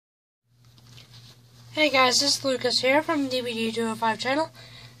Hey guys, this is Lucas here from DVD205 channel,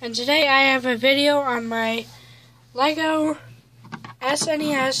 and today I have a video on my Lego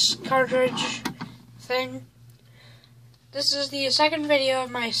Snes cartridge thing. This is the second video of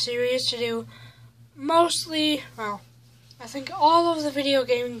my series to do mostly, well, I think all of the video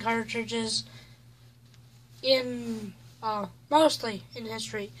gaming cartridges in, mostly in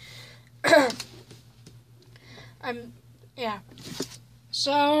history.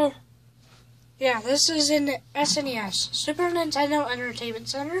 Yeah, this is in SNES, Super Nintendo Entertainment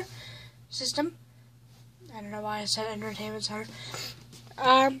Center system. I don't know why I said Entertainment Center.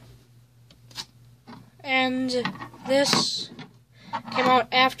 And this came out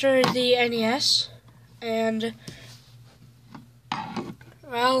after the NES, and,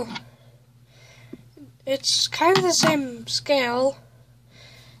 well, it's kind of the same scale.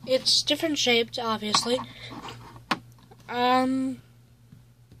 It's different shaped, obviously.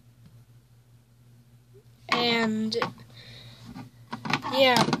 And,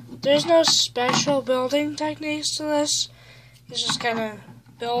 yeah, there's no special building techniques to this. It's just kind of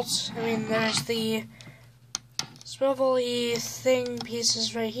built. I mean, there's the swivel-y thing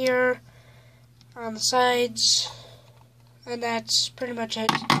pieces right here on the sides, and that's pretty much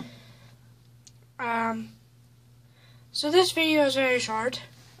it. So this video is very short.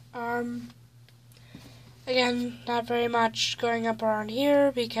 Again, not very much going up around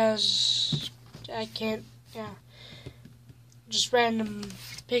here because I can't, just random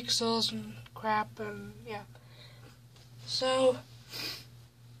pixels and crap, and so,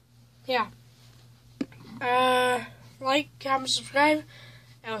 like, comment, subscribe,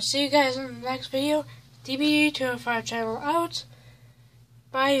 and I'll see you guys in the next video. DB205 channel out.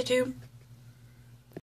 Bye, YouTube.